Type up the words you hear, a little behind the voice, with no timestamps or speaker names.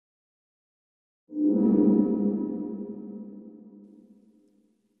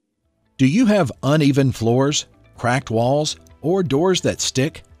Do you have uneven floors, cracked walls, or doors that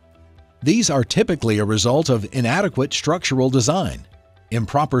stick? These are typically a result of inadequate structural design,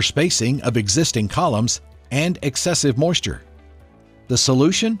 improper spacing of existing columns, and excessive moisture. The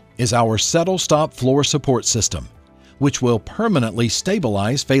solution is our SettleStop Floor Support System, which will permanently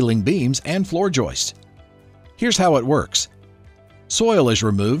stabilize failing beams and floor joists. Here's how it works. Soil is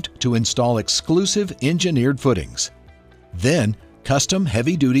removed to install exclusive engineered footings. Then, custom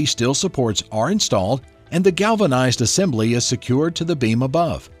heavy-duty steel supports are installed and the galvanized assembly is secured to the beam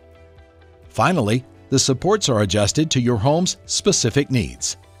above. Finally, the supports are adjusted to your home's specific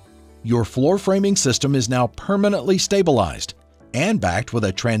needs. Your floor framing system is now permanently stabilized and backed with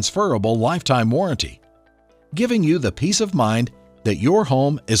a transferable lifetime warranty, giving you the peace of mind that your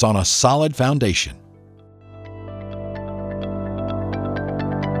home is on a solid foundation.